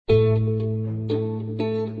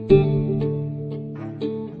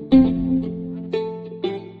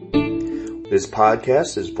This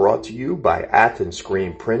podcast is brought to you by Athens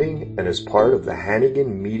Screen Printing and is part of the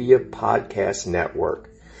Hannigan Media Podcast Network.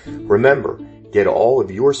 Remember, get all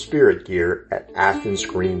of your spirit gear at Athens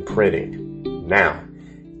Screen Printing. Now,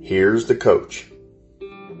 here's the coach.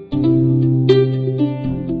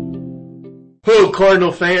 Hello,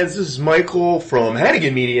 Cardinal fans. This is Michael from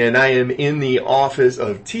Hannigan Media, and I am in the office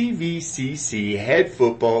of TVCC head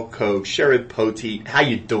football coach Sherrod Poteet. How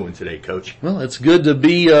you doing today, Coach? Well, it's good to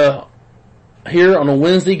be here on a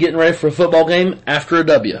Wednesday getting ready for a football game after a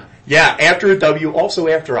W. Yeah, after a W, also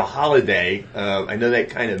after a holiday. I know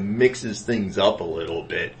that kind of mixes things up a little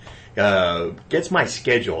bit. Gets my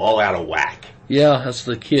schedule all out of whack. Yeah, that's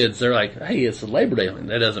the kids. They're like, hey, it's a Labor Day.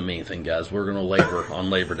 That doesn't mean anything, guys. We're going to labor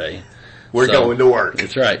on Labor Day. We're going to work.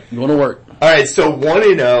 That's right. Going to work. All right, so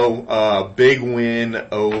 1-0, big win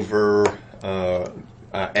over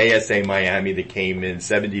ASA Miami that came in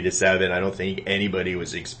 70-7. I don't think anybody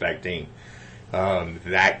was expecting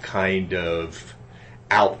that kind of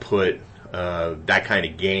output, that kind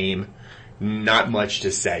of game. Not much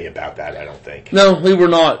to say about that, I don't think. No, we were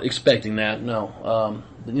not expecting that. No,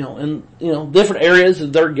 different areas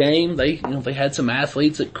of their game. They had some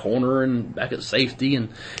athletes at corner and back at safety, and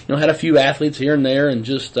had a few athletes here and there, and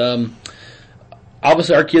just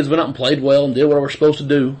obviously our kids went out and played well and did what we're supposed to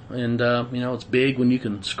do. And it's big when you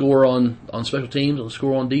can score on special teams and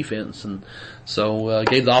score on defense, and so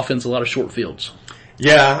gave the offense a lot of short fields.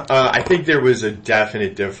 Yeah, I think there was a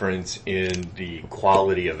definite difference in the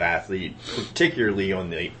quality of athlete, particularly on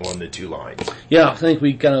the two lines. Yeah, I think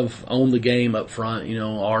we kind of owned the game up front.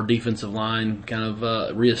 Our defensive line kind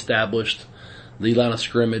of reestablished the line of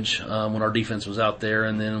scrimmage when our defense was out there,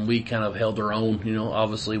 and then we kind of held our own.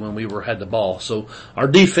 Obviously when we had the ball. So our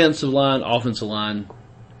defensive line, offensive line,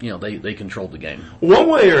 they controlled the game. One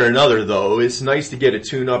way or another, though, it's nice to get a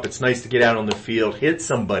tune-up. It's nice to get out on the field, hit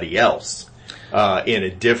somebody else in a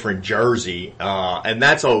different jersey, and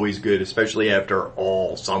that's always good, especially after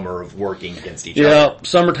all summer of working against each other. Yeah,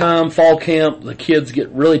 summertime, fall camp, the kids get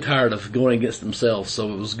really tired of going against themselves,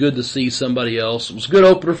 so it was good to see somebody else. It was a good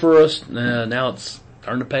opener for us. Now it's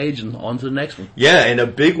turn the page and on to the next one. Yeah, and a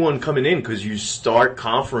big one coming in because you start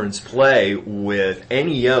conference play with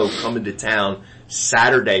NEO coming to town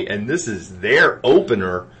Saturday, and this is their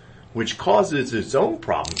opener, which causes its own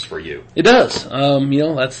problems for you. It does.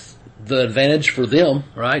 That's the advantage for them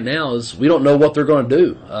right now is we don't know what they're going to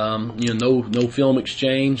do. No film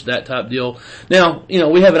exchange, that type deal. Now,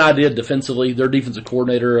 we have an idea defensively. Their defensive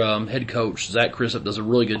coordinator, head coach, Zach Crisp, does a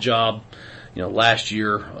really good job. Last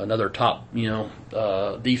year, another top,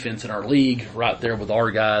 defense in our league right there with our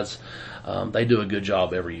guys. They do a good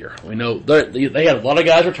job every year. We know they had a lot of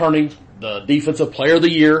guys returning. The defensive player of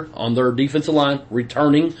the year on their defensive line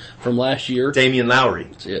returning from last year. Damian Lowry.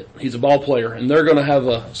 That's it. He's a ball player, and they're going to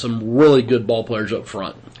have some really good ball players up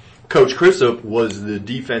front. Coach Crisp was the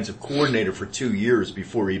defensive coordinator for 2 years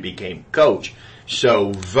before he became coach.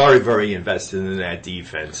 So very, very invested in that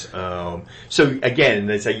defense. So again,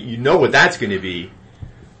 they say, what that's going to be.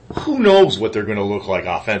 Who knows what they're going to look like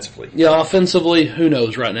offensively? Yeah, offensively, who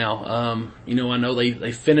knows right now? I know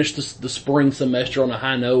they finished the spring semester on a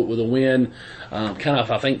high note with a win. Kind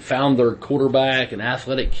of, I think, found their quarterback, an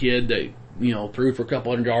athletic kid that, threw for a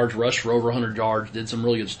couple hundred yards, rushed for over 100 yards, did some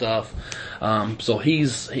really good stuff. So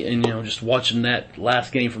just watching that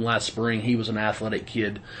last game from last spring, he was an athletic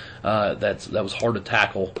kid, that was hard to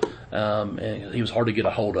tackle, and he was hard to get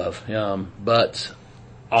a hold of. But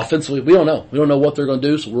offensively, we don't know. We don't know what they're going to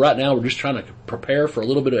do. So right now, we're just trying to prepare for a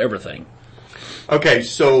little bit of everything. Okay,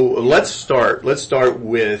 so let's start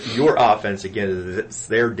with your offense again. It's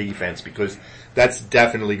their defense because that's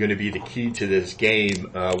definitely going to be the key to this game.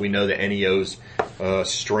 We know that NEO's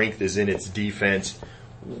strength is in its defense.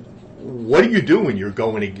 What do you do when you're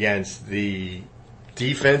going against the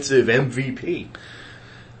defensive MVP?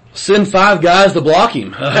 Send 5 guys to block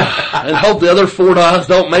him and hope the other 4 guys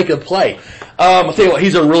don't make a play. I'll tell you what,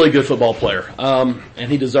 he's a really good football player,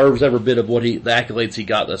 and he deserves every bit of the accolades he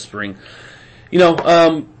got this spring.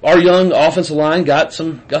 Our young offensive line got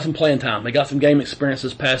some playing time. They got some game experience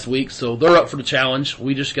this past week, so they're up for the challenge.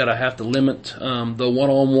 We just have to limit the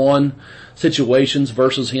one-on-one situations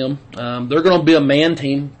versus him. They're going to be a man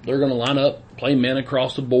team. They're going to line up, play men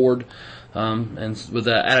across the board, and with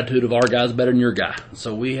the attitude of our guy's better than your guy.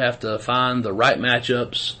 So we have to find the right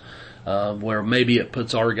matchups where maybe it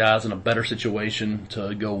puts our guys in a better situation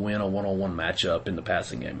to go win a one-on-one matchup in the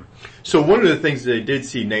passing game. So one of the things that I did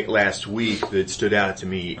see, Nate, last week that stood out to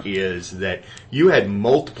me is that you had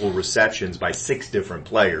multiple receptions by 6 different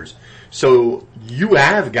players. So you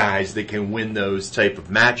have guys that can win those type of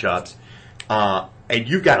matchups, and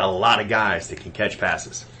you've got a lot of guys that can catch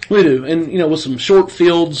passes. We do. And, with some short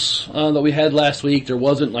fields that we had last week, there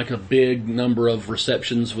wasn't like a big number of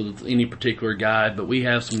receptions with any particular guy, but we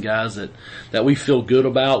have some guys that we feel good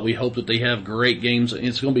about. We hope that they have great games.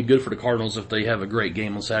 It's going to be good for the Cardinals if they have a great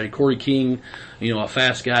game on Saturday. Corey King, a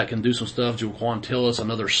fast guy, can do some stuff. Jaquan Tillis,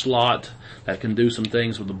 another slot that can do some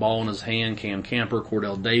things with the ball in his hand. Cam Camper,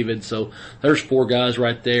 Cordell David. So there's 4 guys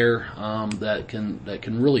right there that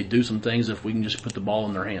can really do some things if we can just put the ball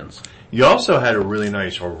in their hands. You also had a really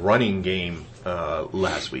nice running game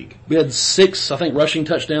last week. We had 6, I think, rushing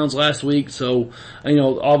touchdowns last week. So,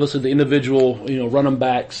 obviously the individual, running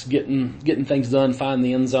backs getting things done, find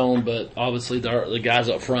the end zone. But obviously the guys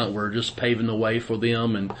up front were just paving the way for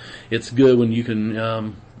them, and it's good when you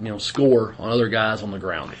can, score on other guys on the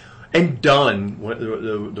ground. And Dunn,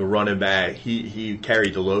 the running back, he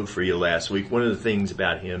carried the load for you last week. One of the things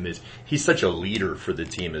about him is he's such a leader for the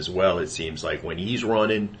team as well. It seems like when he's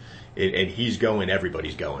running and he's going,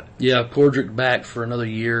 everybody's going. Yeah, Cordrick back for another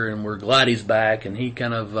year, and we're glad he's back. And he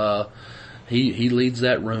kind of he leads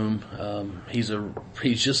that room. He's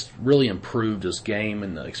just really improved his game,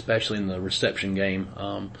 and especially in the reception game.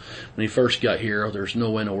 When he first got here, there's no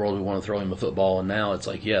way in the world we want to throw him a football, and now it's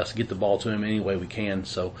like, yes, get the ball to him any way we can.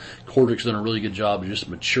 So Cordrick's done a really good job of just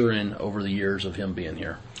maturing over the years of him being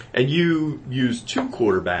here. And you used 2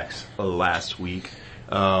 quarterbacks last week.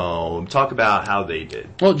 Talk about how they did.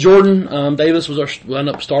 Well, Jordan Davis wound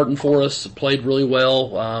up starting for us, played really well,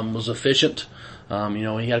 was efficient.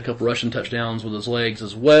 He had a couple rushing touchdowns with his legs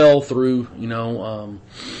as well through,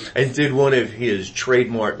 and did one of his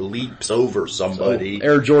trademark leaps over somebody.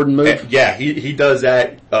 Air Jordan move. Yeah, he does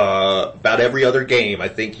that, about every other game. I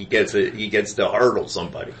think he gets to hurdle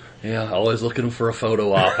somebody. Yeah, always looking for a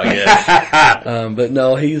photo op, I guess. But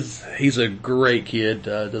no, he's a great kid,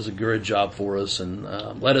 does a good job for us, and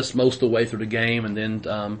led us most of the way through the game, and then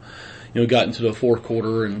got into the 4th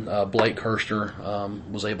quarter, and Blake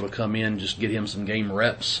Kirshner was able to come in, just get him some game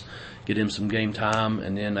reps, get him some game time,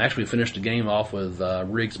 and then actually finished the game off with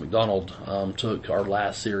Riggs McDonald took our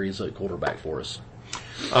last series at quarterback for us.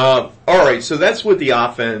 All right, so that's what the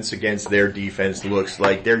offense against their defense looks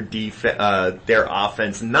like. Their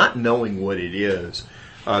offense, not knowing what it is.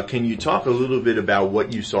 Can you talk a little bit about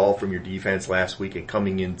what you saw from your defense last week and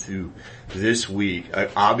coming into this week?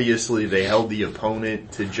 Obviously, they held the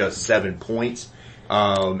opponent to just 7 points,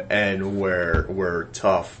 and were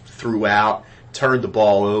tough throughout. Turned the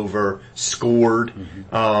ball over, scored,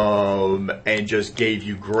 and just gave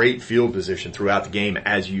you great field position throughout the game,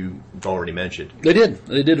 as you've already mentioned. They did.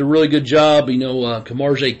 They did a really good job.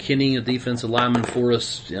 Kamarje Kinney, a defensive lineman for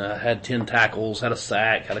us, had 10 tackles, had a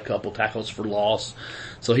sack, had a couple tackles for loss.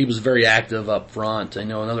 So he was very active up front.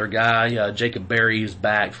 Another guy, Jacob Berry, is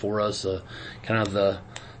back for us, kind of the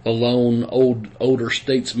lone older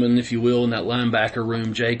statesman, if you will, in that linebacker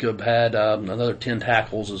room. Jacob had another 10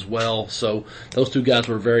 tackles as well. So those 2 guys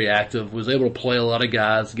were very active. Was able to play a lot of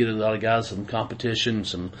guys, get a lot of guys some competition,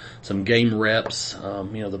 some game reps.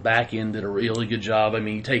 The back end did a really good job.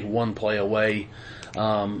 You take one play away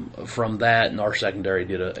from that, and our secondary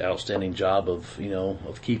did an outstanding job of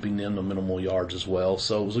keeping them to minimal yards as well.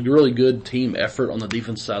 So it was a really good team effort on the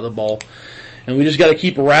defense side of the ball. And we just got to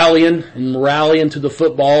keep rallying to the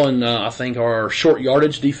football. And I think our short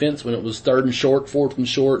yardage defense, when it was 3rd and short, 4th and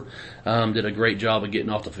short, did a great job of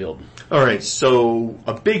getting off the field. All right, so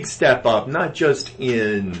a big step up, not just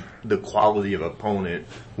in the quality of opponent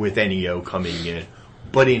with NEO coming in,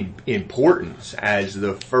 but in importance as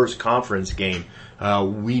the first conference game.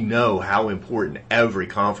 We know how important every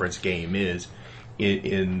conference game is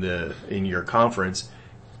in your conference.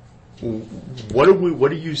 What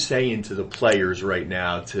are you saying to the players right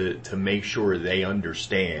now to make sure they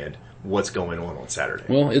understand what's going on Saturday?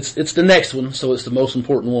 Well, it's the next one, so it's the most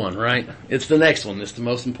important one, right? It's the next one that's the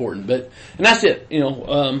most important. And that's it.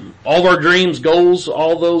 All of our dreams, goals,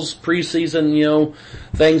 all those preseason,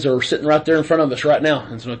 things are sitting right there in front of us right now.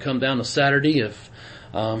 And it's going to come down to Saturday. If,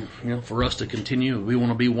 for us to continue, we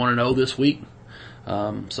want to be 1-0 this week.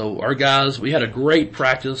 So our guys, we had a great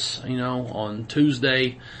practice, on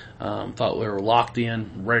Tuesday. Thought we were locked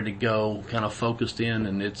in, ready to go, kind of focused in,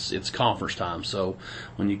 and it's conference time. So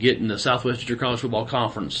when you get in the Southwest Junior College Football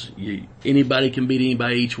Conference, anybody can beat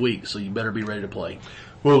anybody each week, so you better be ready to play.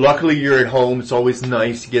 Well, luckily you're at home. It's always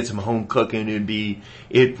nice to get some home cooking and be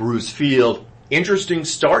at Bruce Field. Interesting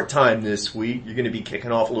start time this week. You're going to be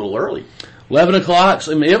kicking off a little early. 11 o'clock.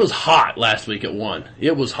 I mean, it was hot last week at 1.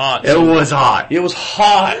 It was hot. It was hot. It was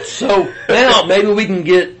hot. So now maybe we can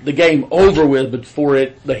get the game over with before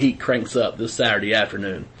the heat cranks up this Saturday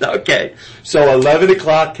afternoon. Okay. So 11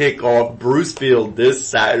 o'clock kickoff, Bruce Field this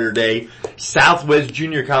Saturday. Southwest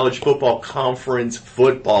Junior College Football Conference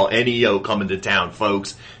football, NEO coming to town,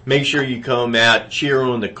 folks. Make sure you come out, cheer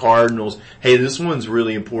on the Cardinals. Hey, this one's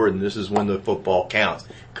really important. This is when the football counts.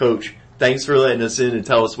 Coach, thanks for letting us in and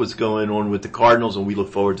tell us what's going on with the Cardinals, and we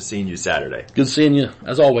look forward to seeing you Saturday. Good seeing you,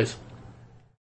 as always.